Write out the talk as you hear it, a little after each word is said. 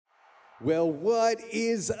Well, what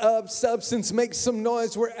is up, Substance? Make some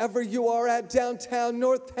noise wherever you are at downtown,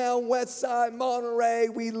 Northtown, Westside, Monterey.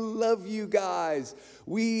 We love you guys.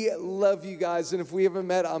 We love you guys. And if we haven't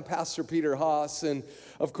met, I'm Pastor Peter Haas. And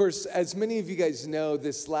of course, as many of you guys know,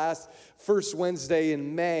 this last first Wednesday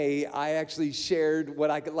in May, I actually shared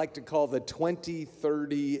what I like to call the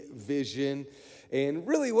 2030 vision. And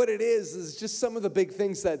really what it is just some of the big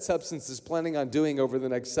things that Substance is planning on doing over the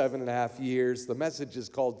next 7.5 years. The message is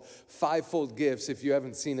called Fivefold Gifts, if you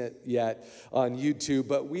haven't seen it yet on YouTube.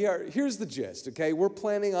 But here's the gist, okay? We're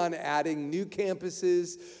planning on adding new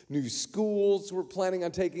campuses, new schools. We're planning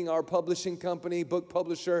on taking our publishing company, book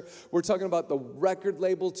publisher. We're talking about the record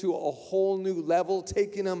label to a whole new level,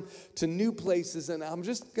 taking them to new places. And I'm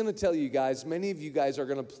just going to tell you guys, many of you guys are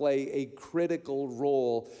going to play a critical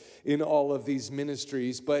role in all of these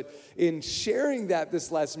ministries. But in sharing that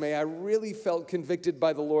this last May, I really felt convicted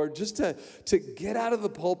by the Lord just to get out of the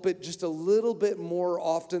pulpit just a little bit more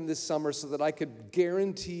often this summer so that I could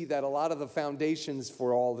guarantee that a lot of the foundations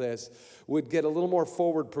for all this would get a little more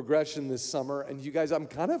forward progression this summer. And you guys, I'm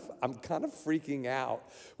kind of freaking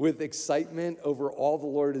out with excitement over all the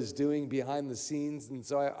Lord is doing behind the scenes. And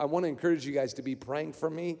so I want to encourage you guys to be praying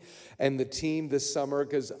for me and the team this summer,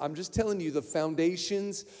 because I'm just telling you, the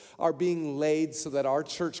foundations are being laid so that our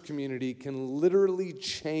church community can literally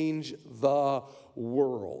change the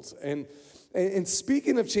world. And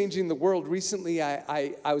speaking of changing the world, recently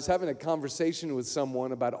I was having a conversation with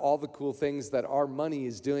someone about all the cool things that our money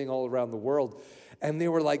is doing all around the world. And they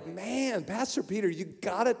were like, man, Pastor Peter, you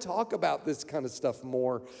got to talk about this kind of stuff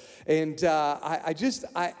more. And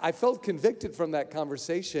I felt convicted from that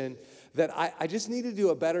conversation that I just need to do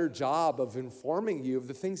a better job of informing you of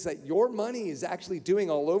the things that your money is actually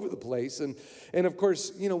doing all over the place. And of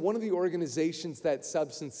course, you know, one of the organizations that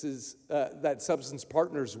Substance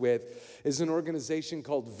partners with is an organization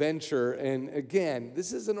called Venture. And again,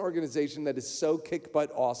 this is an organization that is so kick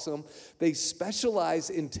butt awesome. They specialize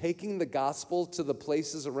in taking the gospel to the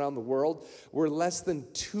places around the world where less than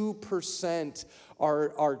 2%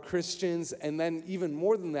 are Christians, and then even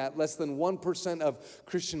more than that, less than 1% of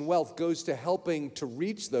Christian wealth goes to helping to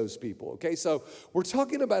reach those people, okay? So we're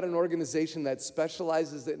talking about an organization that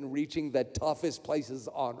specializes in reaching the toughest places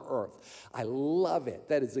on earth. I love it.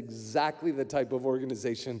 That is exactly the type of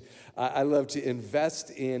organization I love to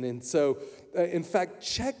invest in. And so, in fact,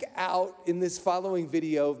 check out in this following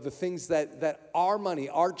video the things that our money,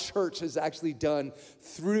 our church has actually done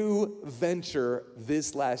through Venture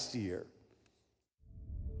this last year.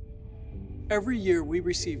 Every year, we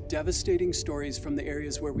receive devastating stories from the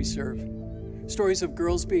areas where we serve. Stories of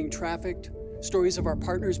girls being trafficked, stories of our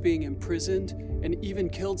partners being imprisoned and even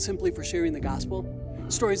killed simply for sharing the gospel,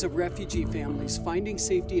 stories of refugee families finding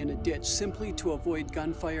safety in a ditch simply to avoid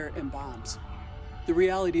gunfire and bombs. The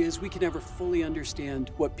reality is we can never fully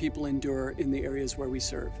understand what people endure in the areas where we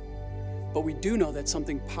serve. But we do know that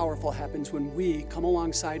something powerful happens when we come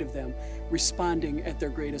alongside of them, responding at their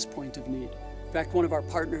greatest point of need. In fact, one of our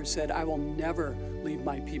partners said, "I will never leave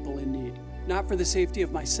my people in need, not for the safety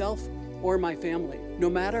of myself or my family. No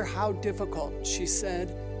matter how difficult," she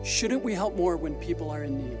said, "shouldn't we help more when people are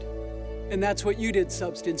in need?" And that's what you did,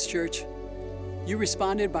 Substance Church. You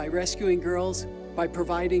responded by rescuing girls, by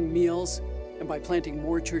providing meals, and by planting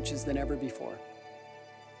more churches than ever before.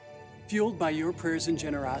 Fueled by your prayers and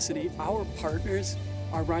generosity, our partners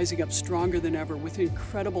are rising up stronger than ever with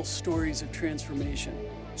incredible stories of transformation.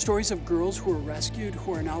 Stories of girls who were rescued,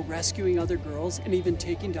 who are now rescuing other girls and even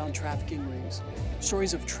taking down trafficking rings.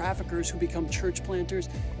 Stories of traffickers who become church planters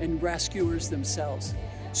and rescuers themselves.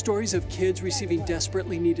 Stories of kids receiving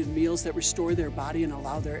desperately needed meals that restore their body and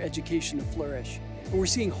allow their education to flourish. And we're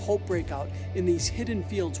seeing hope break out in these hidden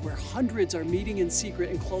fields where hundreds are meeting in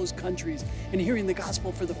secret in closed countries and hearing the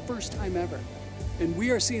gospel for the first time ever. And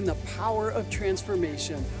we are seeing the power of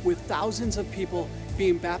transformation with thousands of people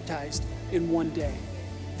being baptized in one day.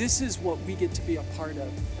 This is what we get to be a part of.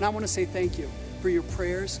 And I want to say thank you for your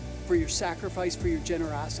prayers, for your sacrifice, for your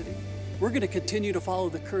generosity. We're going to continue to follow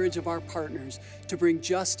the courage of our partners to bring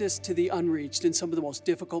justice to the unreached in some of the most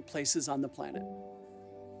difficult places on the planet.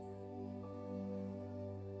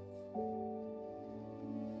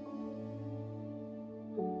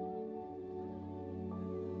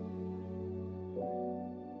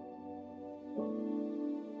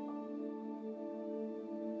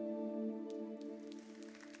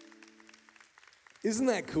 Isn't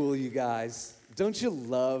that cool, you guys? Don't you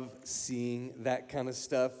love seeing that kind of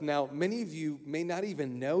stuff? Now, many of you may not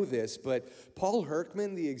even know this, but Paul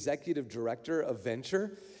Hurckman, the executive director of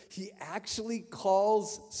Venture, he actually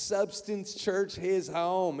calls Substance Church his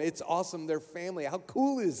home. It's awesome. They're family. How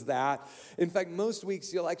cool is that? In fact, most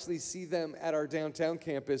weeks you'll actually see them at our downtown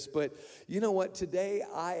campus. But you know what? Today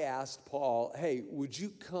I asked Paul, hey, would you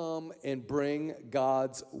come and bring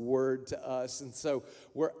God's word to us? And so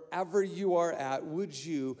wherever you are at, would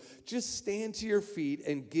you just stand to your feet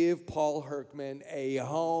and give Paul Hurckman a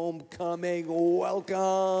homecoming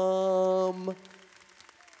welcome?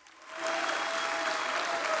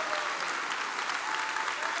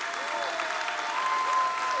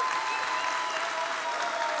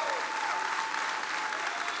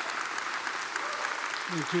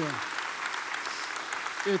 Thank you.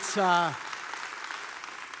 It's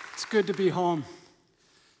good to be home.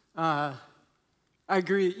 I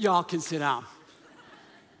agree, y'all can sit down.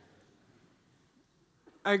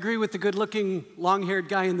 I agree with the good-looking, long-haired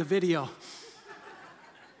guy in the video.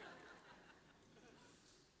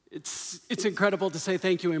 It's incredible to say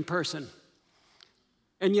thank you in person.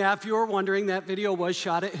 And yeah, if you were wondering, that video was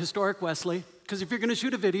shot at Historic Wesley, because if you're gonna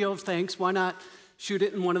shoot a video of thanks, why not shoot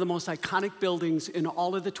it in one of the most iconic buildings in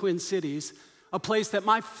all of the Twin Cities, a place that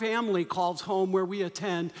my family calls home, where we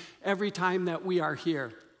attend every time that we are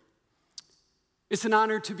here. It's an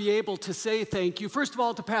honor to be able to say thank you, first of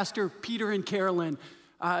all, to Pastor Peter and Carolyn,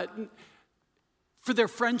 for their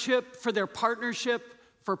friendship, for their partnership,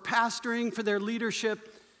 for pastoring, for their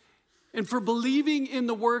leadership, and for believing in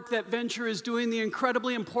the work that Venture is doing, the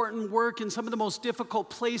incredibly important work in some of the most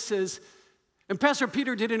difficult places. And Pastor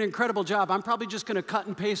Peter did an incredible job. I'm probably just going to cut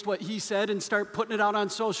and paste what he said and start putting it out on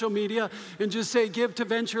social media and just say, give to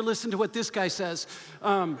Venture, listen to what this guy says.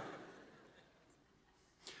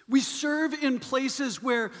 We serve in places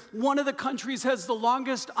where one of the countries has the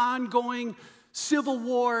longest ongoing civil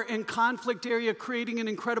war and conflict area, creating an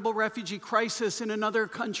incredible refugee crisis. In another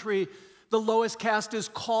country, the lowest caste is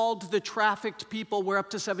called the trafficked people, where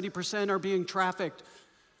up to 70% are being trafficked.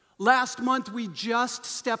 Last month, we just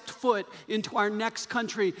stepped foot into our next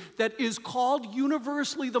country that is called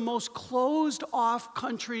universally the most closed-off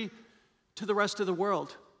country to the rest of the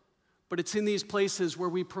world. But it's in these places where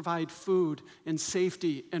we provide food and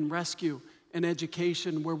safety and rescue and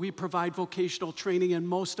education, where we provide vocational training, and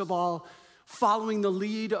most of all, following the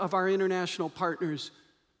lead of our international partners,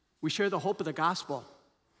 we share the hope of the gospel.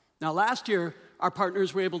 Now, last year, our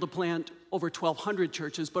partners were able to plant over 1,200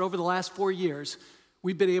 churches, but over the last 4 years,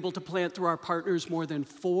 we've been able to plant through our partners more than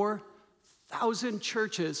 4,000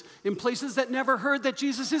 churches in places that never heard that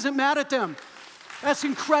Jesus isn't mad at them. That's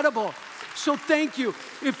incredible. So thank you.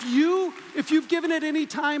 If you've given it any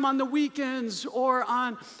time on the weekends or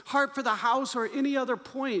on Heart for the House or any other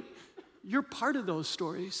point, you're part of those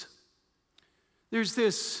stories. There's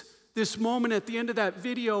this moment at the end of that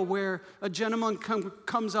video where a gentleman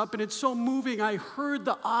comes up, and it's so moving. I heard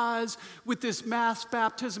the ahs with this mass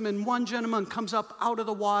baptism, and one gentleman comes up out of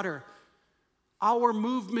the water. Our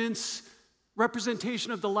movement's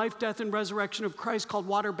representation of the life, death, and resurrection of Christ, called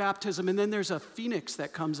water baptism, and then there's a phoenix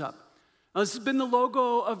that comes up. Now, this has been the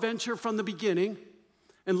logo of Venture from the beginning.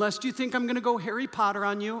 And lest you think I'm going to go Harry Potter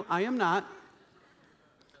on you, I am not.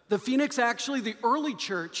 The phoenix, actually, the early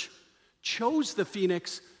church chose the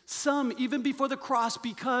phoenix, some even before the cross,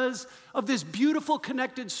 because of this beautiful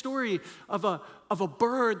connected story of a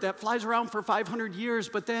bird that flies around for 500 years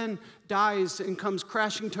but then dies and comes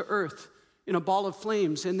crashing to earth in a ball of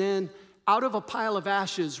flames, and then out of a pile of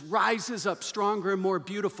ashes rises up stronger and more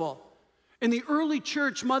beautiful. In the early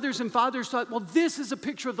church, mothers and fathers thought, well, this is a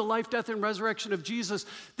picture of the life, death, and resurrection of Jesus.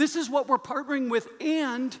 This is what we're partnering with,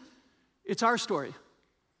 and it's our story.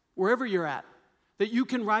 Wherever you're at, that you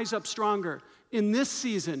can rise up stronger in this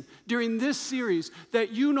season, during this series,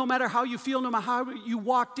 that you, no matter how you feel, no matter how you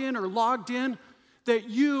walked in or logged in, that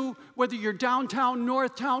you, whether you're downtown,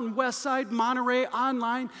 Northtown, West Side, Monterey,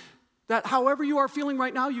 online, that however you are feeling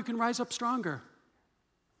right now, you can rise up stronger.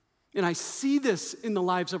 And I see this in the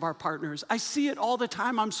lives of our partners. I see it all the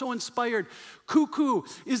time. I'm so inspired. Cuckoo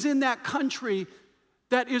is in that country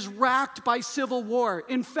that is racked by civil war.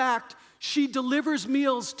 In fact, she delivers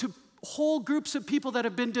meals to whole groups of people that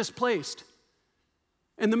have been displaced.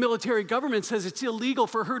 And the military government says it's illegal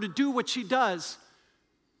for her to do what she does.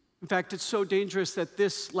 In fact, it's so dangerous that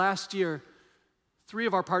this last year, 3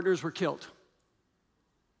 of our partners were killed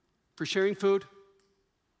for sharing food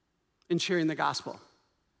and sharing the gospel.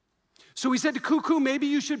 So we said to Cuckoo, maybe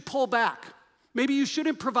you should pull back. Maybe you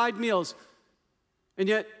shouldn't provide meals. And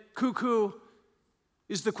yet, Cuckoo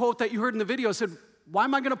is the quote that you heard in the video, said, why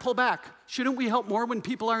am I going to pull back? Shouldn't we help more when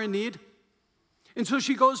people are in need? And so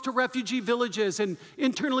she goes to refugee villages and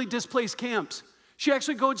internally displaced camps. She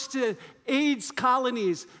actually goes to AIDS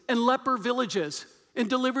colonies and leper villages and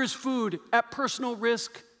delivers food at personal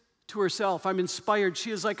risk to herself. I'm inspired.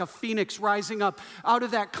 She is like a phoenix rising up out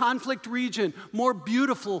of that conflict region, more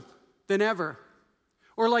beautiful than ever.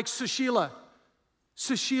 Or like Sushila.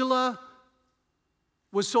 Sushila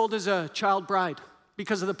was sold as a child bride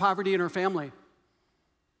because of the poverty in her family.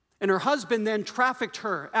 And her husband then trafficked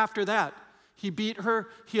her after that. He beat her.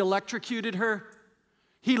 He electrocuted her.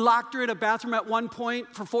 He locked her in a bathroom at one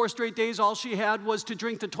point. For 4 straight days, all she had was to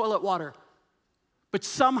drink the toilet water. But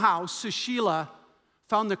somehow, Sushila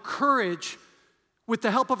found the courage, with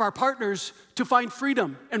the help of our partners, to find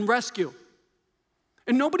freedom and rescue.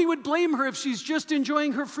 And nobody would blame her if she's just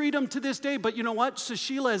enjoying her freedom to this day. But you know what?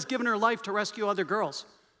 Sushila has given her life to rescue other girls.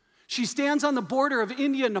 She stands on the border of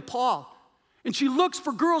India and Nepal, and she looks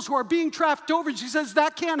for girls who are being trafficked over, and she says,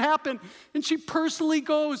 that can't happen. And she personally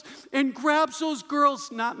goes and grabs those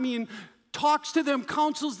girls, talks to them,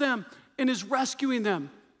 counsels them, and is rescuing them.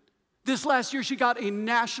 This last year, she got a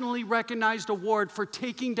nationally recognized award for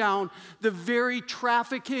taking down the very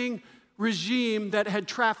trafficking regime that had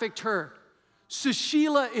trafficked her.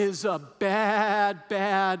 Sushila is a bad,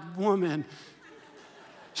 bad woman.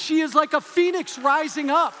 She is like a phoenix rising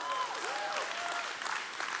up.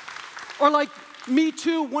 Or like Me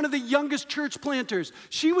Too, one of the youngest church planters.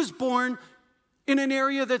 She was born in an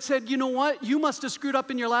area that said, you know what? You must have screwed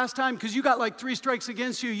up in your last time because you got like 3 strikes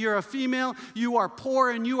against you. You're a female, you are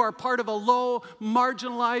poor, and you are part of a low,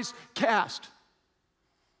 marginalized caste.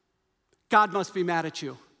 God must be mad at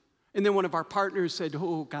you. And then one of our partners said,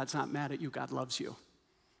 oh, God's not mad at you. God loves you.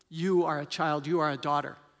 You are a child. You are a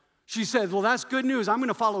daughter. She said, well, that's good news. I'm going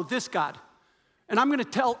to follow this God. And I'm going to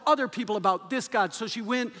tell other people about this God. So she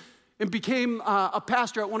went and became a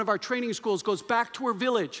pastor at one of our training schools, goes back to her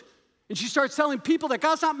village, and she starts telling people that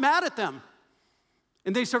God's not mad at them.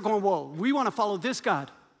 And they start going, whoa, we want to follow this God.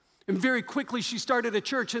 And very quickly she started a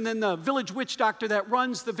church, and then the village witch doctor that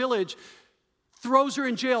runs the village throws her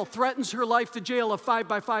in jail, threatens her life to jail, a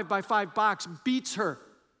 5x5x5 box, beats her.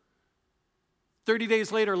 30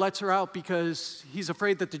 days later, lets her out because he's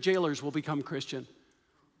afraid that the jailers will become Christian.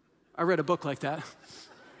 I read a book like that.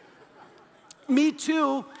 Me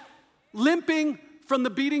Too, limping from the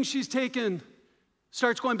beating she's taken,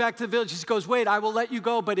 starts going back to the village. She goes, wait, I will let you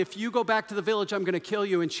go, but if you go back to the village, I'm going to kill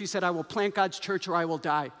you. And she said, I will plant God's church or I will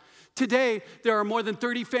die. Today, there are more than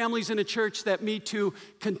 30 families in a church that Me Too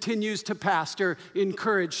continues to pastor,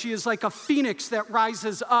 encourage. She is like a phoenix that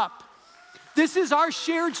rises up. This is our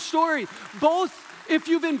shared story, both if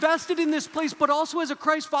you've invested in this place, but also as a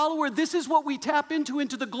Christ follower. This is what we tap into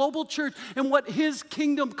the global church and what his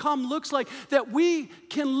kingdom come looks like, that we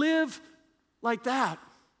can live like that.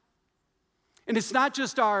 And it's not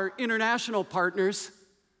just our international partners.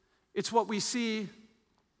 It's what we see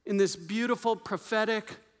in this beautiful,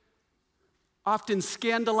 prophetic, often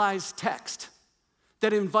scandalized text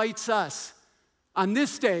that invites us on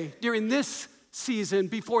this day, during this season,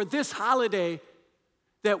 before this holiday,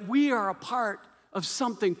 that we are a part of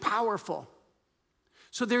something powerful.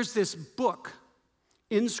 So there's this book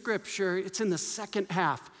in Scripture. It's in the second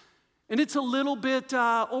half, and it's a little bit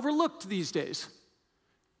overlooked these days.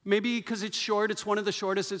 Maybe because it's short, it's one of the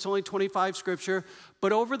shortest, it's only 25 scripture,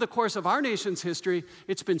 but over the course of our nation's history,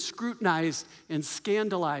 it's been scrutinized and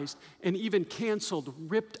scandalized and even canceled,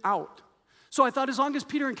 ripped out. So I thought, as long as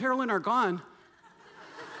Peter and Carolyn are gone,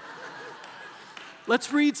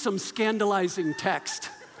 let's read some scandalizing text.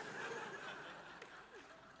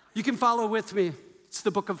 You can follow with me. It's the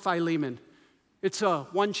book of Philemon. It's a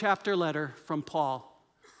 1-chapter letter from Paul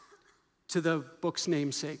to the book's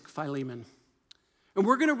namesake, Philemon. And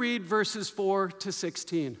we're going to read verses 4 to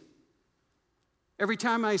 16. Every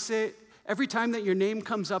time that your name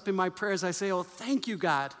comes up in my prayers, I say, oh, thank you,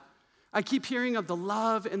 God. I keep hearing of the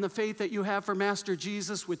love and the faith that you have for Master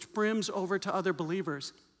Jesus, which brims over to other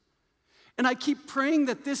believers. And I keep praying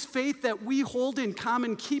that this faith that we hold in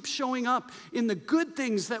common keeps showing up in the good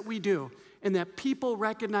things that we do, and that people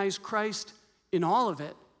recognize Christ in all of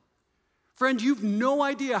it. Friend, you've no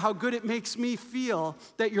idea how good it makes me feel,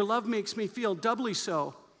 that your love makes me feel doubly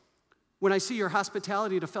so when I see your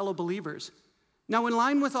hospitality to fellow believers. Now, in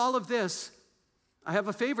line with all of this, I have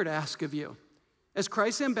a favor to ask of you. As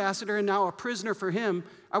Christ's ambassador and now a prisoner for him,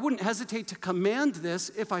 I wouldn't hesitate to command this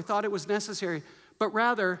if I thought it was necessary, but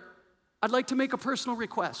rather, I'd like to make a personal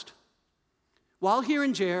request. While here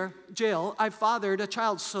in jail, I fathered a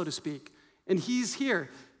child, so to speak, and he's here,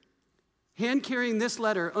 hand-carrying this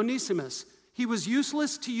letter, Onesimus. He was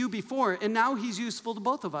useless to you before, and now he's useful to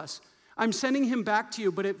both of us. I'm sending him back to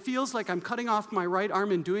you, but it feels like I'm cutting off my right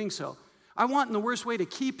arm in doing so. I want in the worst way to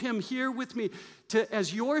keep him here with me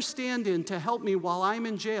as your stand-in to help me while I'm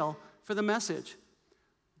in jail for the message.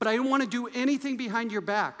 But I don't want to do anything behind your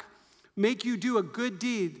back, make you do a good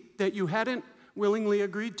deed that you hadn't willingly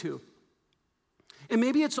agreed to. And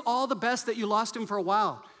maybe it's all the best that you lost him for a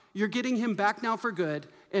while. You're getting him back now for good,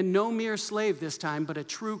 and no mere slave this time, but a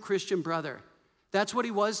true Christian brother. That's what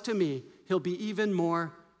he was to me. He'll be even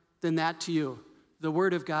more than that to you. The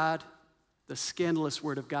word of God, the scandalous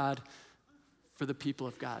word of God for the people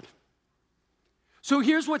of God. So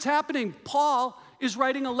here's what's happening. Paul is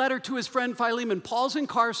writing a letter to his friend Philemon. Paul's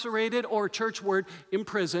incarcerated, or church word,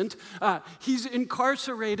 imprisoned. He's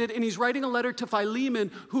incarcerated, and he's writing a letter to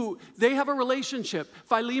Philemon, who they have a relationship.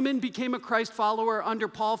 Philemon became a Christ follower under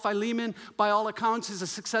Paul. Philemon, by all accounts, is a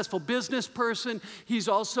successful business person. He's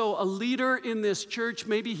also a leader in this church.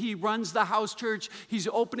 Maybe he runs the house church. He's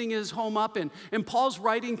opening his home up, and Paul's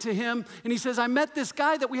writing to him, and he says, I met this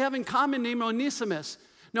guy that we have in common named Onesimus.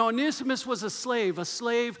 Now, Onesimus was a slave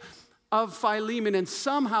of Philemon, and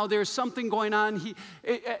somehow there's something going on.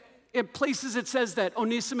 At places it says that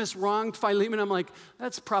Onesimus wronged Philemon. I'm like,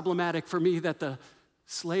 that's problematic for me that the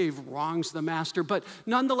slave wrongs the master. But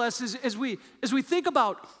nonetheless, as we think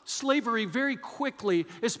about slavery very quickly,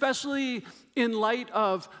 especially in light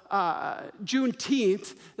of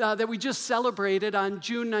Juneteenth that we just celebrated on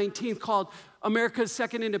June 19th, called America's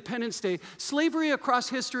Second Independence Day, slavery across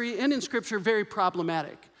history and in Scripture, very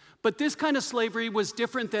problematic. But this kind of slavery was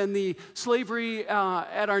different than the slavery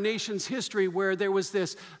at our nation's history, where there was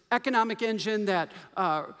this economic engine that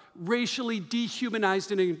racially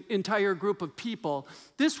dehumanized an entire group of people.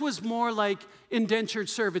 This was more like indentured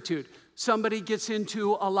servitude. Somebody gets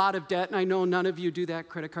into a lot of debt, and I know none of you do that,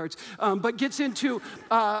 credit cards, but gets into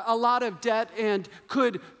a lot of debt and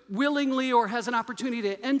could willingly or has an opportunity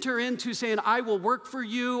to enter into saying, I will work for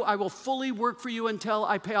you, I will fully work for you until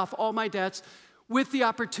I pay off all my debts, with the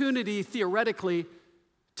opportunity, theoretically,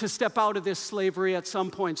 to step out of this slavery at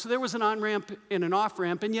some point. So there was an on-ramp and an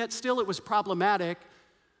off-ramp, and yet still it was problematic.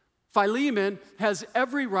 Philemon has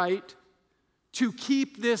every right to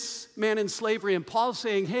keep this man in slavery, and Paul's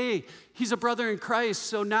saying, hey, he's a brother in Christ,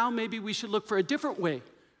 so now maybe we should look for a different way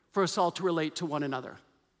for us all to relate to one another.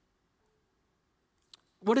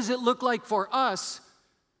 What does it look like for us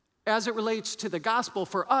as it relates to the gospel,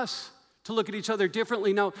 for us to look at each other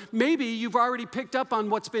differently? Now, maybe you've already picked up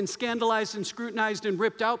on what's been scandalized and scrutinized and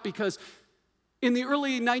ripped out, because in the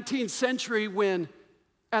early 19th century, when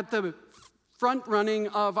at the front running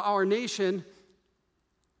of our nation,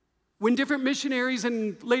 when different missionaries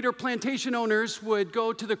and later plantation owners would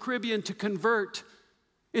go to the Caribbean to convert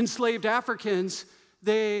enslaved Africans,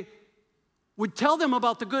 they would tell them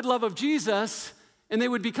about the good love of Jesus, and they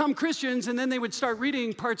would become Christians, and then they would start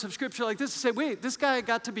reading parts of Scripture like this and say, wait, this guy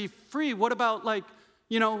got to be free. What about,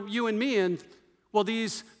 you and me? And, well,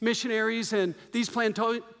 these missionaries and these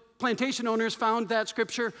plantation owners found that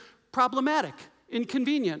Scripture problematic,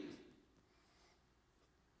 inconvenient.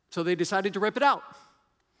 So they decided to rip it out.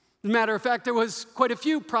 As a matter of fact, there was quite a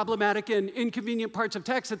few problematic and inconvenient parts of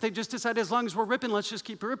text that they just decided, as long as we're ripping, let's just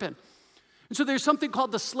keep ripping. And so there's something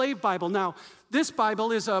called the Slave Bible. Now, this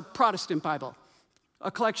Bible is a Protestant Bible,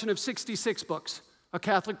 a collection of 66 books. A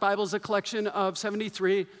Catholic Bible is a collection of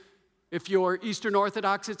 73. If you're Eastern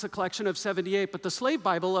Orthodox, it's a collection of 78. But the Slave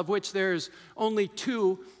Bible, of which there's only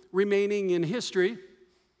 2 remaining in history,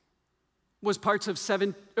 was parts of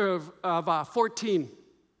 14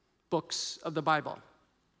 books of the Bible.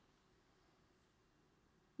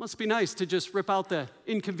 Must be nice to just rip out the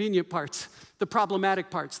inconvenient parts, the problematic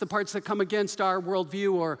parts, the parts that come against our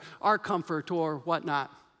worldview or our comfort or whatnot.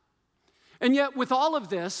 And yet, with all of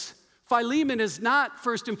this, Philemon is not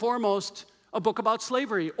first and foremost a book about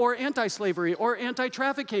slavery or anti-slavery or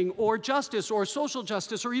anti-trafficking or justice or social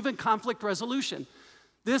justice or even conflict resolution.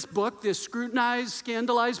 This book, this scrutinized,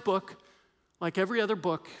 scandalized book, like every other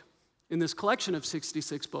book in this collection of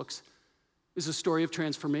 66 books, is a story of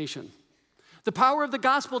transformation. The power of the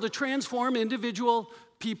gospel to transform individual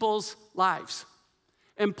people's lives.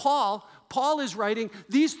 And Paul is writing,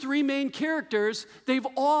 these 3 main characters, they've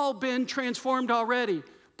all been transformed already.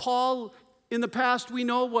 Paul, in the past, we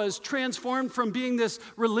know, was transformed from being this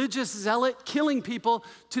religious zealot, killing people,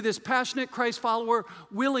 to this passionate Christ follower,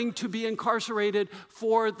 willing to be incarcerated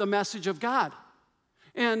for the message of God.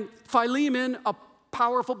 And Philemon, a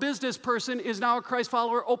powerful business person, is now a Christ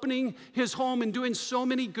follower, opening his home and doing so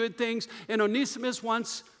many good things. And Onesimus,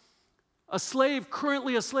 once a slave,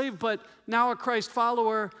 currently a slave, but now a Christ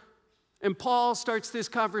follower. And Paul starts this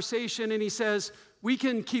conversation and he says, we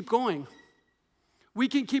can keep going. We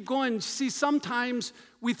can keep going. See, sometimes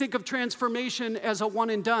we think of transformation as a one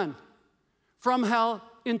and done. From hell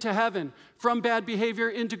into heaven, from bad behavior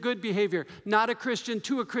into good behavior, not a Christian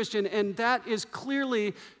to a Christian. And that is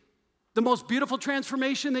clearly the most beautiful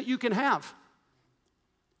transformation that you can have.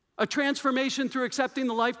 a transformation through accepting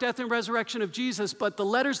the life, death, and resurrection of Jesus, but the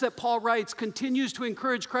letters that Paul writes continues to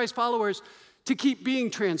encourage Christ followers to keep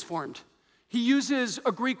being transformed. He uses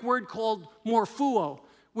a Greek word called morphuo,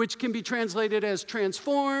 which can be translated as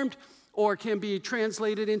transformed, or can be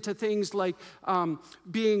translated into things like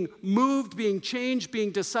being moved, being changed,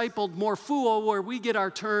 being discipled, morphuo, where we get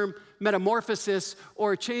our term metamorphosis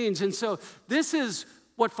or change. And so this is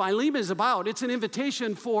what Philemon is about. It's an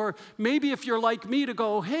invitation for maybe if you're like me to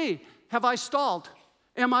go, hey, have I stalled?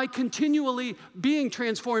 Am I continually being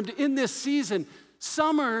transformed in this season?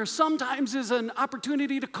 Summer sometimes is an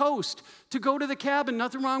opportunity to coast, to go to the cabin,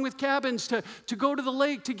 nothing wrong with cabins, to go to the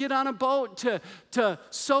lake, to get on a boat, to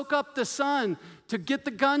soak up the sun, to get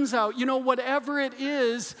the guns out. You know, whatever it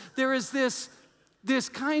is, there is this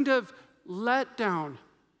kind of letdown.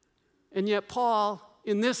 And yet Paul,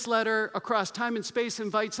 in this letter across time and space,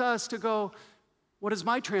 invites us to go, what does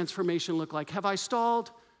my transformation look like? Have I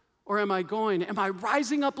stalled? Or am I going? Am I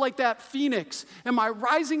rising up like that phoenix? Am I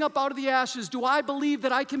rising up out of the ashes? Do I believe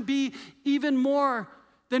that I can be even more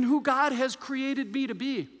than who God has created me to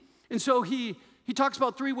be? And so he talks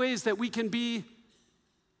about 3 ways that we can be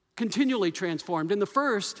continually transformed. And the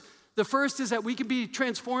first is that we can be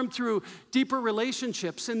transformed through deeper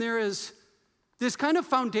relationships. And there is this kind of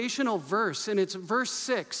foundational verse, and it's verse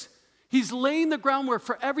 6. He's laying the groundwork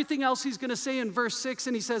for everything else he's going to say in verse 6,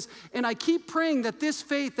 and he says, and I keep praying that this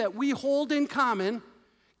faith that we hold in common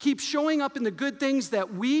keeps showing up in the good things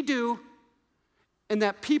that we do and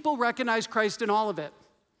that people recognize Christ in all of it.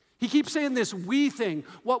 He keeps saying this we thing,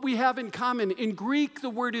 what we have in common. In Greek, the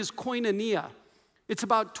word is koinonia. It's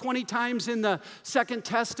about 20 times in the Second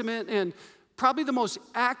Testament, and probably the most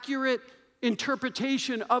accurate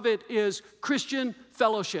interpretation of it is Christian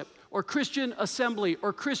fellowship, or Christian assembly,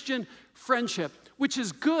 or Christian friendship, which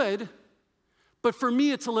is good, but for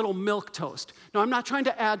me, it's a little milquetoast. Now, I'm not trying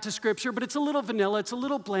to add to Scripture, but it's a little vanilla, it's a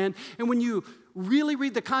little bland, and when you really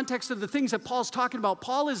read the context of the things that Paul's talking about,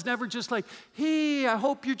 Paul is never just like, hey, I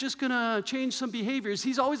hope you're just gonna change some behaviors.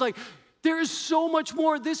 He's always like, there is so much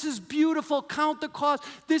more. This is beautiful. Count the cost.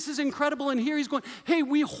 This is incredible. And here he's going, hey,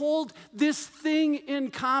 we hold this thing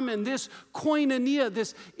in common, this koinonia,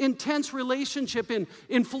 this intense relationship.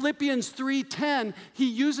 In Philippians 3:10,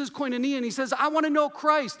 he uses koinonia and he says, I want to know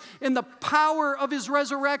Christ and the power of his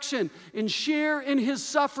resurrection and share in his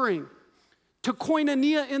suffering. To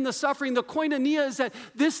koinonia in the suffering. The koinonia is that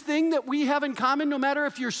this thing that we have in common, no matter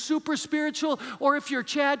if you're super spiritual or if you're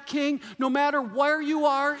Chad King, no matter where you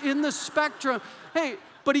are in the spectrum, hey,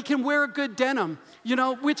 but he can wear a good denim, you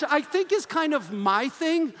know, which I think is kind of my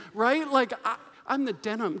thing, right? Like, I'm the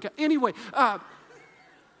denim guy. Anyway,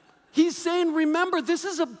 he's saying, remember, this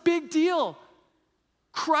is a big deal.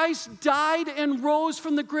 Christ died and rose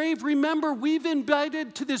from the grave. Remember, we've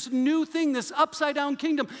invited to this new thing, this upside-down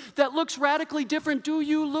kingdom that looks radically different. Do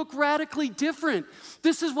you look radically different?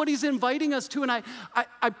 This is what he's inviting us to. And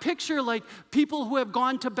I picture like people who have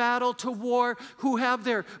gone to battle, to war, who have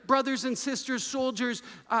their brothers and sisters, soldiers,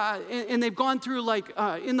 and they've gone through like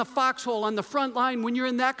in the foxhole on the front line. When you're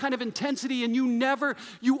in that kind of intensity and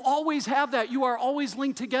you always have that. You are always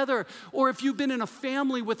linked together. Or if you've been in a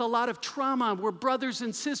family with a lot of trauma where brothers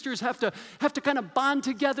and sisters have to kind of bond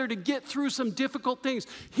together to get through some difficult things.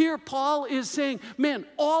 Here, Paul is saying, man,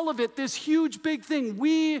 all of it, this huge, big thing,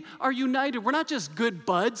 we are united. We're not just good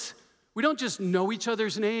buds. We don't just know each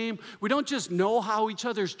other's name. We don't just know how each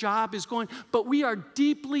other's job is going, but we are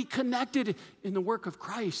deeply connected in the work of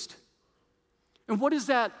Christ. And what does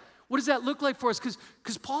that look like for us?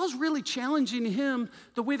 Because Paul's really challenging him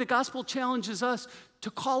the way the gospel challenges us to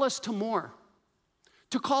call us to more.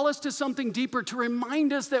 To call us to something deeper, to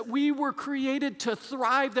remind us that we were created to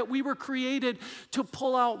thrive, that we were created to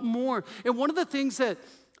pull out more. And one of the things that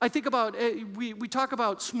I think about, we talk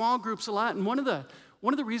about small groups a lot, and one of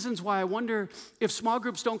the reasons why I wonder if small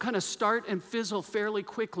groups don't kind of start and fizzle fairly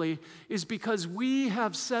quickly is because we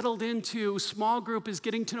have settled into small group is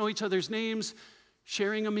getting to know each other's names,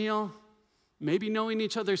 sharing a meal, maybe knowing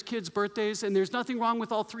each other's kids' birthdays, and there's nothing wrong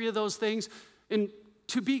with all 3 of those things. And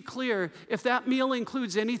to be clear, if that meal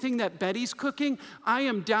includes anything that Betty's cooking, I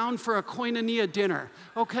am down for a koinonia dinner,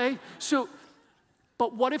 okay? So,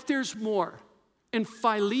 but what if there's more? And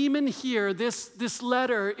Philemon here, this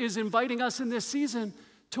letter is inviting us in this season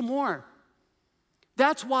to more.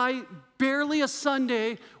 That's why barely a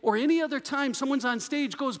Sunday or any other time someone's on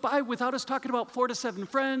stage goes by without us talking about 4 to 7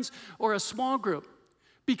 friends or a small group.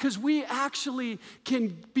 Because we actually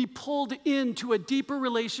can be pulled into a deeper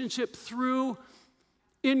relationship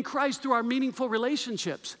in Christ through our meaningful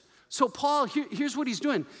relationships. So Paul, here's what he's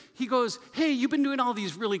doing. He goes, hey, you've been doing all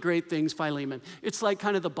these really great things, Philemon. It's like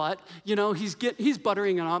kind of the butt. He's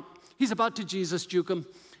buttering it up. He's about to Jesus juke him.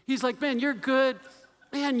 He's like, man, you're good.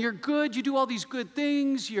 Man, you're good. You do all these good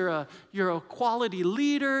things. You're a quality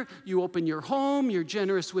leader. You open your home. You're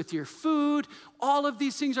generous with your food. All of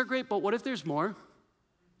these things are great, but what if there's more?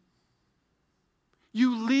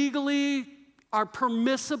 You legally are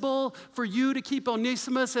permissible for you to keep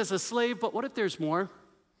Onesimus as a slave, but what if there's more?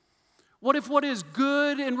 What if what is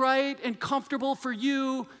good and right and comfortable for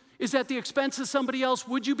you is at the expense of somebody else?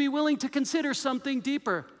 Would you be willing to consider something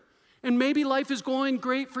deeper? And maybe life is going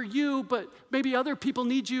great for you, but maybe other people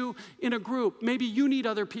need you in a group. Maybe you need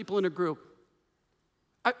other people in a group.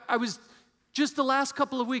 I was just the last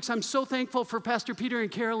couple of weeks, I'm so thankful for Pastor Peter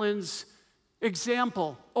and Carolyn's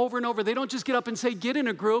example over and over. They don't just get up and say, get in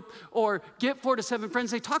a group or get 4 to 7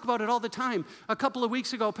 friends. They talk about it all the time. A couple of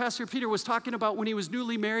weeks ago, Pastor Peter was talking about when he was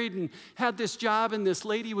newly married and had this job, and this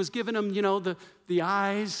lady was giving him, the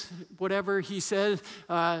eyes, whatever he said.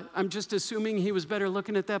 I'm just assuming he was better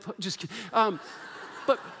looking at that. Just kidding.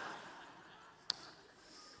 But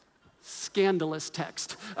scandalous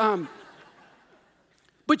text.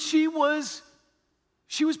 But she was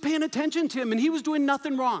paying attention to him, and he was doing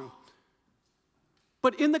nothing wrong.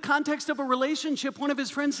 But in the context of a relationship, one of his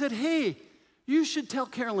friends said, hey, you should tell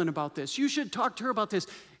Carolyn about this. You should talk to her about this.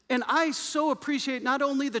 And I so appreciate not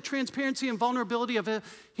only the transparency and vulnerability of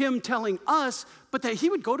him telling us, but that he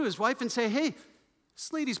would go to his wife and say, hey,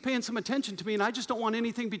 this lady's paying some attention to me, and I just don't want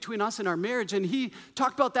anything between us and our marriage. And he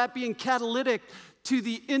talked about that being catalytic to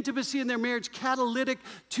the intimacy in their marriage, catalytic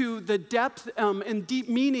to the depth and deep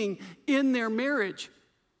meaning in their marriage.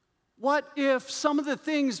 What if some of the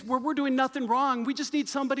things where we're doing nothing wrong, we just need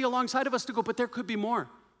somebody alongside of us to go, but there could be more.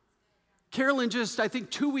 Carolyn just, I think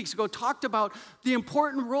 2 weeks ago, talked about the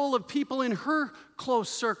important role of people in her close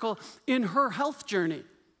circle in her health journey.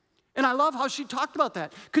 And I love how she talked about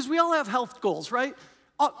that, because we all have health goals, right?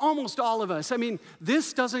 Almost all of us. I mean,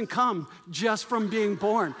 this doesn't come just from being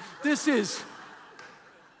born. This is...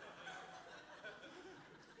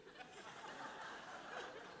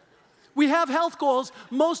 We have health goals.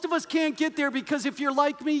 Most of us can't get there because if you're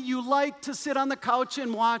like me, you like to sit on the couch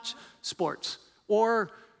and watch sports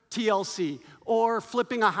or TLC or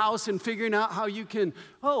flipping a house and figuring out how you can,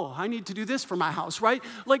 I need to do this for my house, right?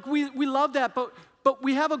 Like we love that, but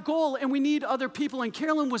we have a goal and we need other people. And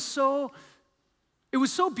Carolyn it was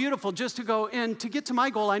so beautiful just to go, and to get to my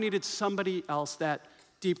goal, I needed somebody else, that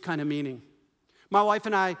deep kind of meaning. My wife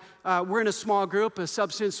and I, we're in a small group, a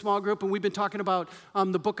substance small group, and we've been talking about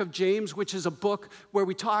the book of James, which is a book where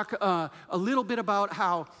we talk a little bit about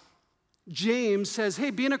how James says,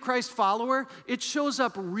 hey, being a Christ follower, it shows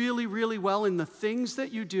up really, really well in the things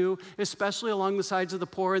that you do, especially along the sides of the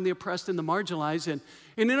poor and the oppressed and the marginalized. And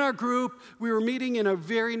in our group, we were meeting in a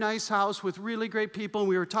very nice house with really great people, and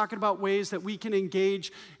we were talking about ways that we can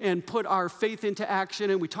engage and put our faith into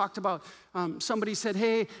action. And we talked about, somebody said,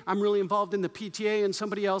 hey, I'm really involved in the PTA, and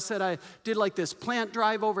somebody else said, I did like this plant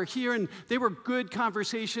drive over here, and they were good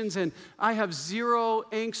conversations, and I have zero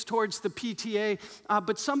angst towards the PTA.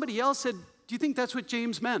 But somebody else said, do you think that's what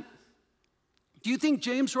James meant? Do you think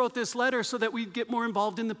James wrote this letter so that we'd get more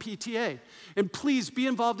involved in the PTA? And please be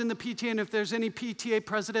involved in the PTA, and if there's any PTA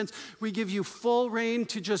presidents, we give you full reign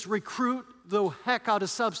to just recruit the heck out of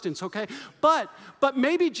substance, okay? But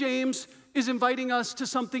maybe James is inviting us to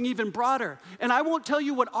something even broader. And I won't tell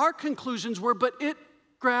you what our conclusions were, but it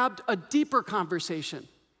grabbed a deeper conversation.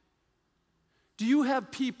 Do you have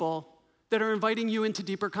people that are inviting you into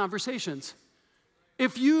deeper conversations?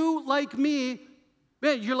 If you, like me,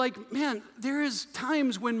 man, you're like, man, there is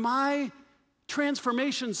times when my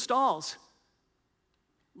transformation stalls.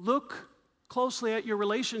 Look closely at your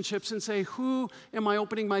relationships and say, who am I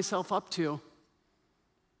opening myself up to?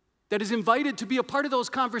 That is invited to be a part of those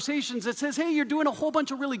conversations that says, hey, you're doing a whole bunch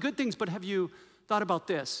of really good things, but have you thought about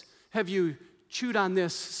this? Have you chewed on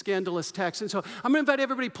this scandalous text? And so I'm going to invite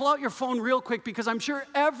everybody, pull out your phone real quick, because I'm sure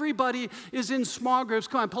everybody is in small groups.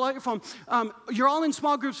 Come on, pull out your phone. You're all in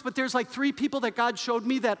small groups, but there's like 3 people that God showed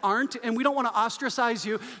me that aren't, and we don't want to ostracize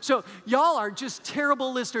you. So y'all are just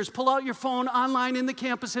terrible listeners. Pull out your phone online in the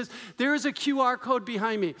campuses. There is a QR code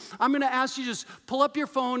behind me. I'm going to ask you just pull up your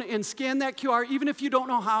phone and scan that QR, even if you don't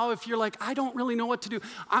know how. If you're like, I don't really know what to do.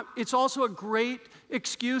 It's also a great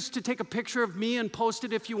excuse to take a picture of me and post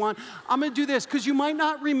it if you want. I'm going to do this because you might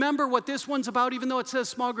not remember what this one's about, even though it says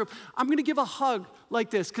small group. I'm going to give a hug like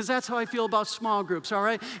this because that's how I feel about small groups, all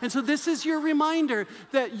right? And so this is your reminder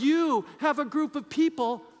that you have a group of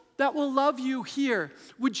people that will love you here.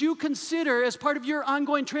 Would you consider, as part of your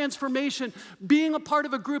ongoing transformation, being a part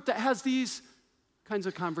of a group that has these kinds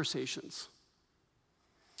of conversations.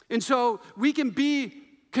 And so we can be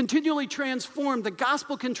continually transformed. The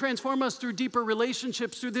gospel can transform us through deeper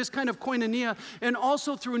relationships, through this kind of koinonia, and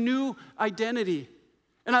also through new identity.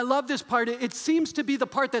 And I love this part. It seems to be the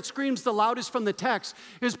part that screams the loudest from the text,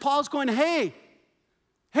 is Paul's going, hey,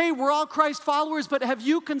 we're all Christ followers, but have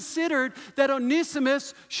you considered that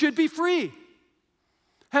Onesimus should be free?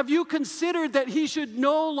 Have you considered that he should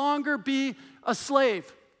no longer be a slave?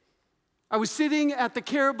 I was sitting at the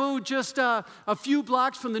Caribou just a few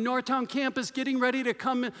blocks from the Northtown campus, getting ready to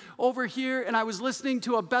come over here, and I was listening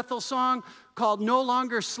to a Bethel song called No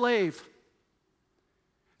Longer Slave.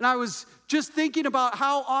 And I was just thinking about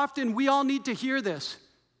how often we all need to hear this.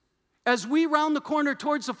 As we round the corner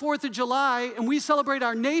towards the 4th of July and we celebrate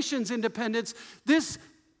our nation's independence, this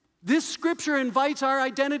scripture invites our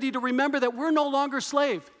identity to remember that we're no longer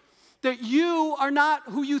slave, that you are not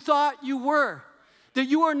who you thought you were, that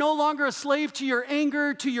you are no longer a slave to your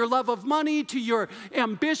anger, to your love of money, to your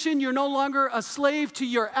ambition. You're no longer a slave to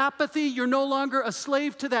your apathy. You're no longer a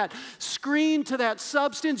slave to that screen, to that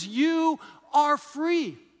substance. You are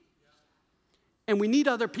free. And we need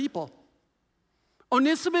other people.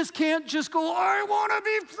 Onesimus can't just go, I want to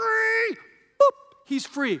be free. Boop, he's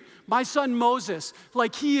free. My son Moses,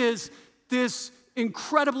 like he is this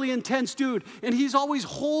incredibly intense dude, and he's always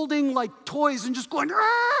holding like toys and just going,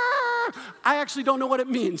 Arr! I actually don't know what it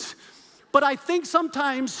means. But I think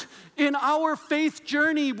sometimes in our faith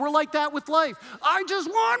journey, we're like that with life. I just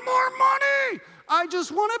want more money. I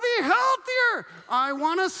just want to be healthier. I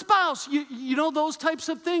want a spouse. You know, those types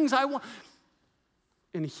of things.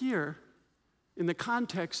 And here, in the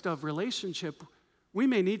context of relationship, we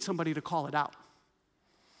may need somebody to call it out.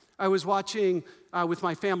 I was watching with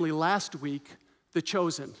my family last week, The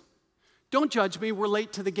Chosen. Don't judge me, we're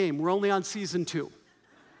late to the game. We're only on season 2.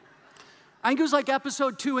 I think it was like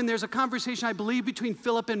episode 2, and there's a conversation, I believe, between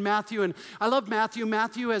Philip and Matthew. And I love Matthew.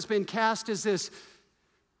 Matthew has been cast as this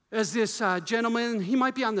gentleman. He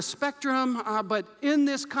might be on the spectrum, but in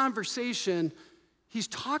this conversation, he's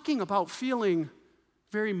talking about feeling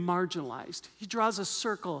very marginalized. He draws a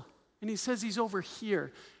circle, and he says he's over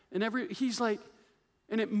here. And he's like,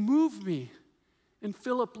 and it moved me. And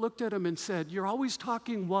Philip looked at him and said, you're always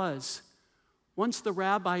talking was. Once the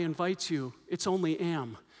rabbi invites you, it's only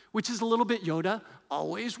am. Which is a little bit Yoda,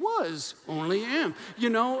 always was, only am. You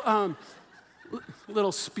know,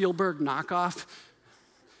 little Spielberg knockoff.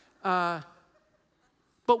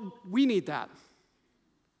 But we need that.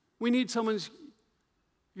 We need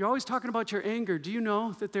you're always talking about your anger. Do you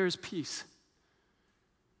know that there's peace?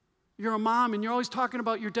 You're a mom and you're always talking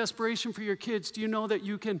about your desperation for your kids. Do you know that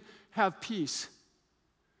you can have peace?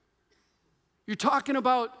 You're talking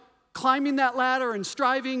about climbing that ladder and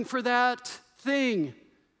striving for that thing,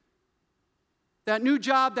 that new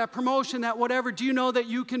job, that promotion, that whatever. Do you know that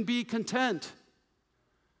you can be content?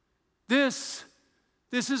 This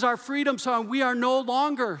is our freedom song. We are no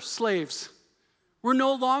longer slaves. We're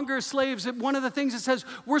no longer slaves. One of the things it says,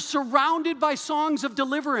 we're surrounded by songs of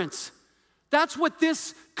deliverance. That's what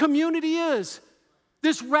this community is.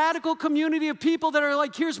 This radical community of people that are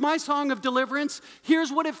like, here's my song of deliverance.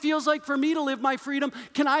 Here's what it feels like for me to live my freedom.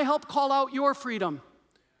 Can I help call out your freedom?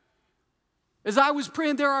 As I was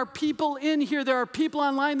praying, there are people in here, there are people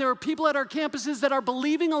online, there are people at our campuses that are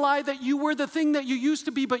believing a lie that you were the thing that you used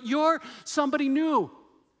to be, but you're somebody new.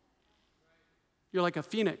 You're like a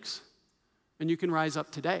phoenix, and you can rise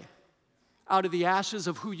up today out of the ashes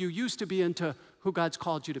of who you used to be into who God's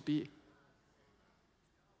called you to be.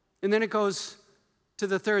 And then it goes to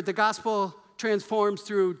the third. The gospel transforms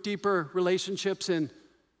through deeper relationships and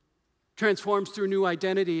transforms through new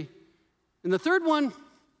identity. And the third one,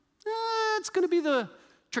 it's going to be the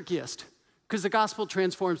trickiest because the gospel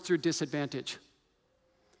transforms through disadvantage.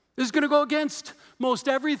 This is going to go against most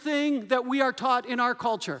everything that we are taught in our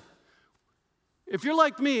culture. If you're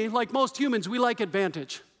like me, like most humans, we like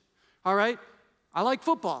advantage, all right? I like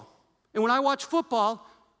football. And when I watch football,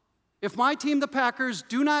 if my team, the Packers,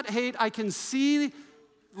 do not hate, I can see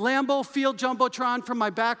Lambeau Field Jumbotron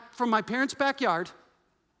from my parents' backyard.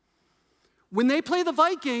 When they play the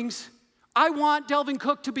Vikings, I want Delvin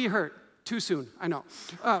Cook to be hurt. Too soon, I know.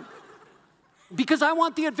 Because I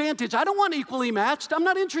want the advantage. I don't want equally matched. I'm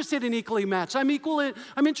not interested in equally matched. I'm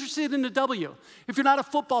interested in the W. If you're not a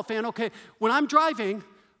football fan, okay, when I'm driving,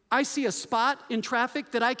 I see a spot in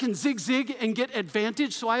traffic that I can zig and get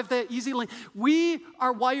advantage, so I have that easy lane. We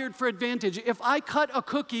are wired for advantage. If I cut a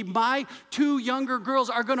cookie, my 2 younger girls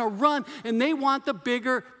are gonna run, and they want the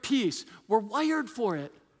bigger piece. We're wired for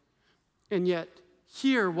it. And yet,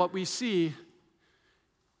 here, what we see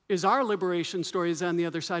is our liberation story is on the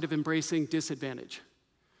other side of embracing disadvantage.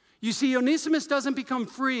 You see, Onesimus doesn't become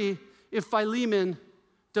free if Philemon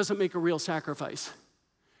doesn't make a real sacrifice.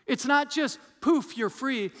 It's not just, poof, you're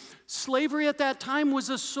free. Slavery at that time was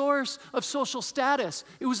a source of social status.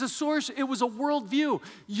 It was a worldview.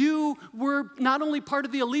 You were not only part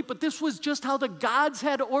of the elite, but this was just how the gods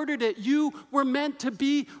had ordered it. You were meant to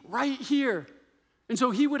be right here. And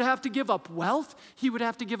so he would have to give up wealth. He would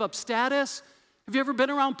have to give up status. Have you ever been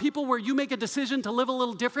around people where you make a decision to live a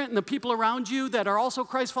little different and the people around you that are also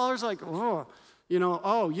Christ followers are like, oh,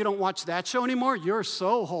 you don't watch that show anymore? You're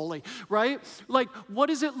so holy, right? Like, what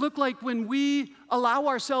does it look like when we allow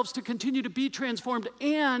ourselves to continue to be transformed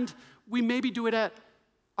and we maybe do it at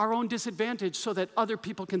our own disadvantage so that other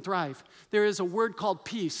people can thrive? There is a word called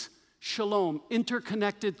peace, shalom,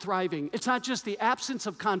 interconnected thriving. It's not just the absence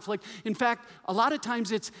of conflict. In fact, a lot of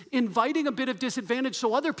times it's inviting a bit of disadvantage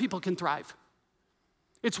so other people can thrive.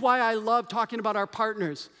 It's why I love talking about our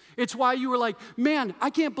partners. It's why you were like, man,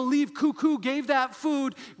 I can't believe Cuckoo gave that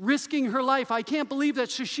food, risking her life. I can't believe that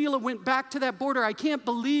Shashila went back to that border. I can't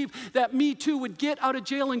believe that Me Too would get out of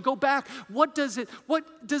jail and go back. What does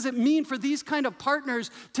it mean for these kind of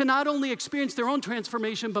partners to not only experience their own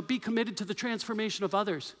transformation, but be committed to the transformation of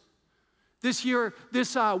others? This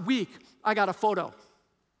week, I got a photo.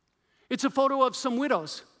 It's a photo of some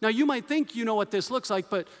widows. Now, you might think you know what this looks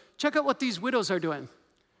like, but check out what these widows are doing.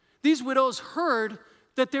 These widows heard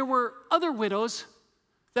that there were other widows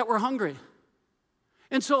that were hungry.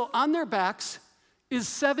 And so on their backs is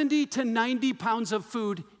 70 to 90 pounds of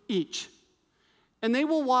food each. And they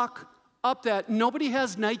will walk up that. Nobody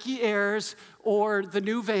has Nike Airs or the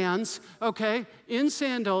new Vans, okay? In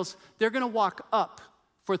sandals, they're going to walk up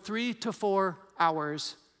for 3 to 4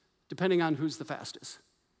 hours, depending on who's the fastest,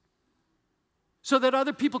 so that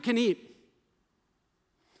other people can eat.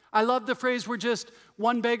 I love the phrase, we're just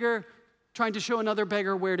one beggar trying to show another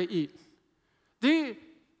beggar where to eat.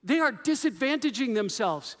 They are disadvantaging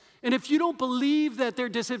themselves. And if you don't believe that they're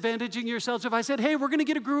disadvantaging yourselves, if I said, hey, we're going to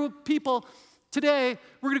get a group of people today,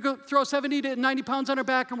 we're going to go throw 70 to 90 pounds on our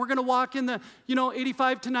back, and we're going to walk in the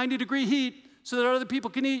 85 to 90 degree heat so that other people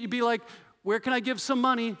can eat, you'd be like, where can I give some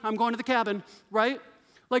money? I'm going to the cabin, right?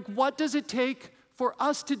 Like, what does it take for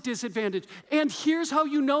us to disadvantage? And here's how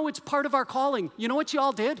you know it's part of our calling. You know what you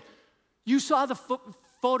all did? You saw the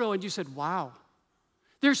photo and you said, wow.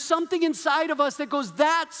 There's something inside of us that goes,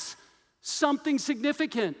 that's something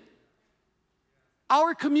significant.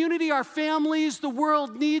 Our community, our families, the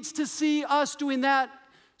world needs to see us doing that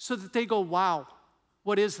so that they go, wow,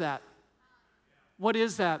 what is that? What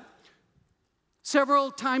is that?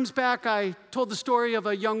 Several times back, I told the story of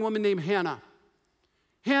a young woman named Hannah.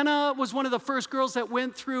 Hannah was one of the first girls that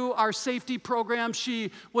went through our safety program.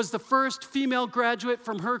 She was the first female graduate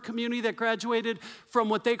from her community that graduated from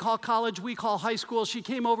what they call college, we call high school. She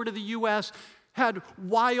came over to the U.S., had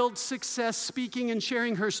wild success speaking and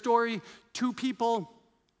sharing her story to people,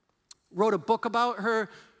 wrote a book about her.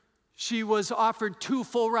 She was offered 2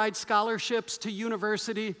 full-ride scholarships to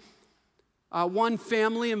university. One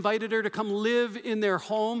family invited her to come live in their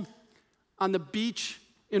home on the beach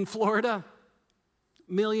in Florida.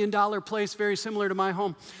 $1 million place, very similar to my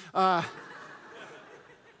home.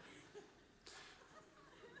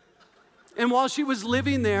 And while she was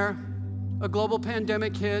living there, a global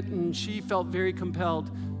pandemic hit, and she felt very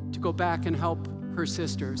compelled to go back and help her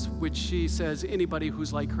sisters, which she says anybody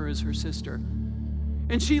who's like her is her sister.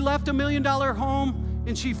 And she left a $1 million home,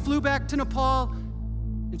 and she flew back to Nepal,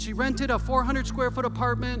 and she rented a 400 square foot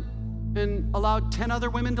apartment and allowed 10 other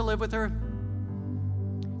women to live with her.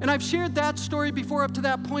 And I've shared that story before up to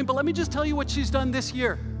that point, but let me just tell you what she's done this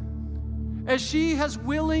year. As she has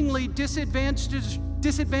willingly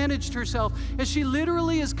disadvantaged herself, as she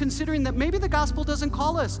literally is considering that maybe the gospel doesn't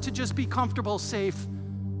call us to just be comfortable, safe,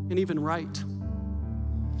 and even right.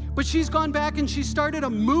 But she's gone back and she started a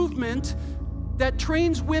movement that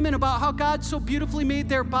trains women about how God so beautifully made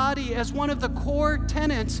their body as one of the core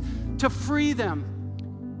tenets to free them.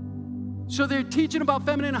 So they're teaching about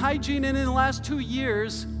feminine hygiene, and in the last 2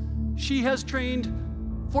 years, she has trained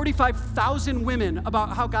 45,000 women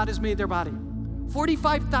about how God has made their body.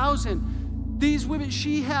 45,000. These women,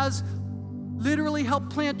 she has literally helped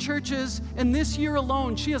plant churches, and this year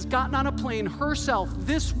alone, she has gotten on a plane herself,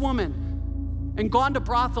 this woman, and gone to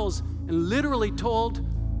brothels and literally told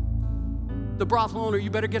the brothel owner, you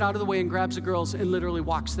better get out of the way, and grabs the girls and literally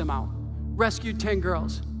walks them out. Rescued 10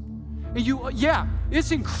 girls. And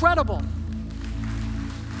it's incredible.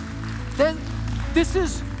 This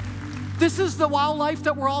is This is the wow life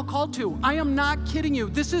that we're all called to. I am not kidding you.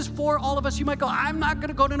 This is for all of us. You might go, I'm not going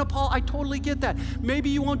to go to Nepal. I totally get that.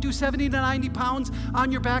 Maybe you won't do 70 to 90 pounds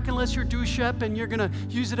on your back unless you're Dushep and you're going to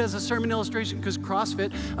use it as a sermon illustration because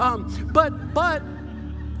CrossFit.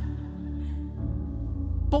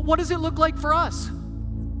 But what does it look like for us?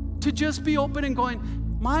 To just be open and going,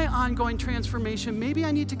 my ongoing transformation, maybe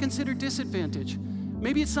I need to consider disadvantage.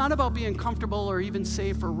 Maybe it's not about being comfortable or even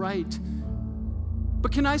safe or right.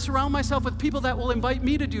 But can I surround myself with people that will invite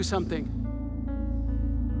me to do something?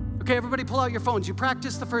 Okay, everybody pull out your phones. You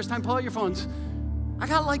practiced the first time, pull out your phones. I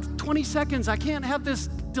got like 20 seconds. I can't have this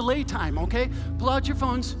delay time, okay? Pull out your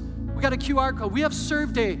phones. We got a QR code. We have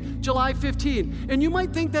Serve Day, July 15. And you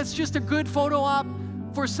might think that's just a good photo op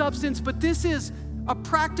for substance, but this is a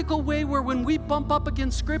practical way where when we bump up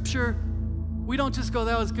against Scripture, we don't just go,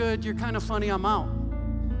 that was good, you're kind of funny, I'm out.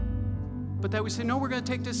 But that we say, no, we're going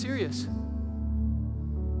to take this serious.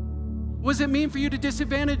 What does it mean for you to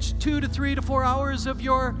disadvantage 2 to 3 to 4 hours of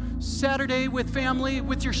your Saturday with family,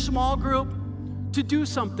 with your small group, to do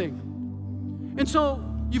something? And so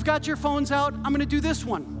you've got your phones out. I'm going to do this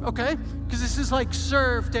one, okay? Because this is like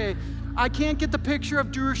Serve Day. I can't get the picture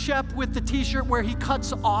of Drew Shep with the t-shirt where he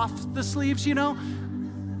cuts off the sleeves, you know?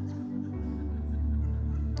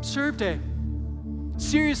 Serve Day.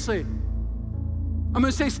 Seriously. I'm going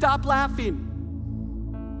to say stop laughing.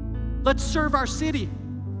 Let's serve our city.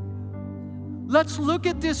 Let's look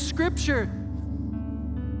at this scripture.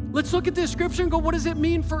 Let's look at this scripture and go, what does it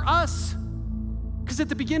mean for us? Because at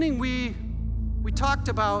the beginning, we talked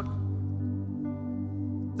about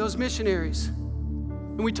those missionaries.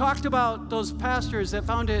 And we talked about those pastors that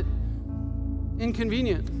found it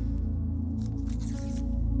inconvenient.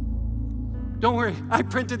 Don't worry, I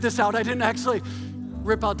printed this out. I didn't actually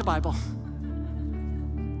rip out the Bible.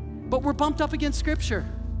 But we're bumped up against Scripture.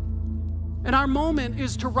 And our moment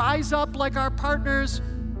is to rise up like our partners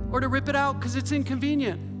or to rip it out because it's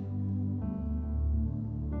inconvenient.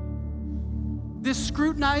 This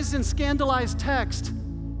scrutinized and scandalized text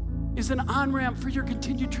is an on-ramp for your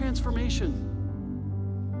continued transformation.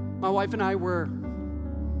 My wife and I were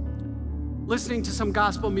listening to some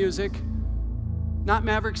gospel music, not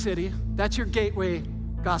Maverick City. That's your gateway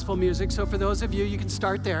gospel music. So for those of you, you can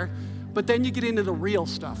start there. But then you get into the real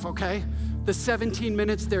stuff, okay? The 17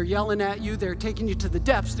 minutes, they're yelling at you, they're taking you to the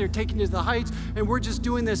depths, they're taking you to the heights, and we're just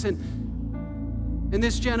doing this. And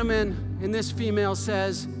this gentleman and this female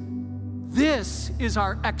says, this is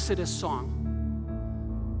our Exodus song.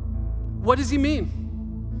 What does he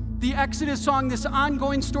mean? The Exodus song, this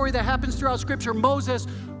ongoing story that happens throughout Scripture, Moses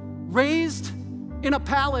raised in a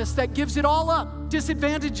palace that gives it all up,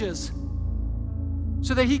 disadvantages,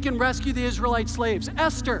 so that he can rescue the Israelite slaves.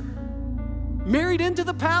 Esther, married into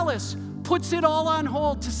the palace, puts it all on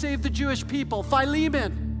hold to save the Jewish people.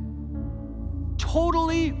 Philemon,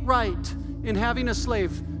 totally right in having a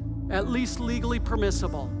slave, at least legally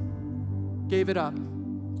permissible, gave it up.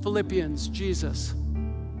 Philippians, Jesus,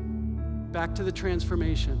 back to the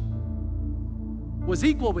transformation, was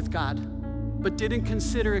equal with God, but didn't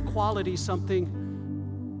consider equality something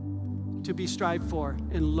to be strived for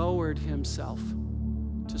and lowered himself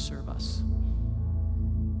to serve us.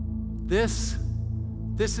 This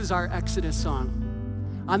is our Exodus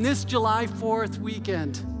song. On this July 4th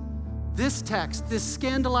weekend, this text, this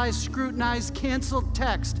scandalized, scrutinized, canceled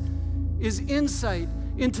text is insight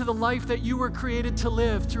into the life that you were created to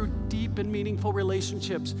live through deep and meaningful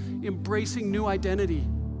relationships, embracing new identity,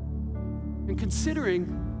 and considering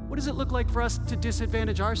what does it look like for us to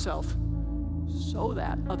disadvantage ourselves so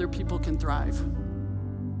that other people can thrive.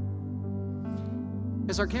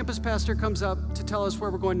 As our campus pastor comes up to tell us where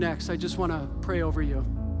we're going next, I just want to pray over you.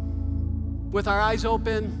 With our eyes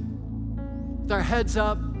open, with our heads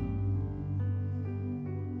up,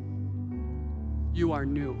 you are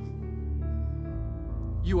new.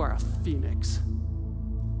 You are a phoenix.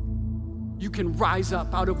 You can rise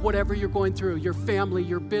up out of whatever you're going through, your family,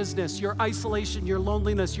 your business, your isolation, your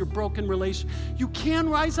loneliness, your broken relation. You can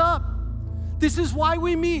rise up. This is why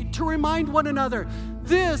we meet, to remind one another.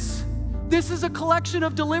 This is a collection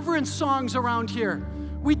of deliverance songs around here.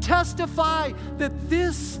 We testify that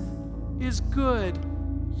this is good.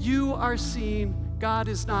 You are seen. God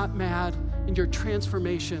is not mad, and your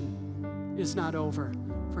transformation is not over.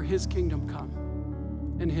 For his kingdom come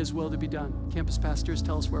and his will to be done. Campus pastors,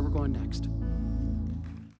 tell us where we're going next.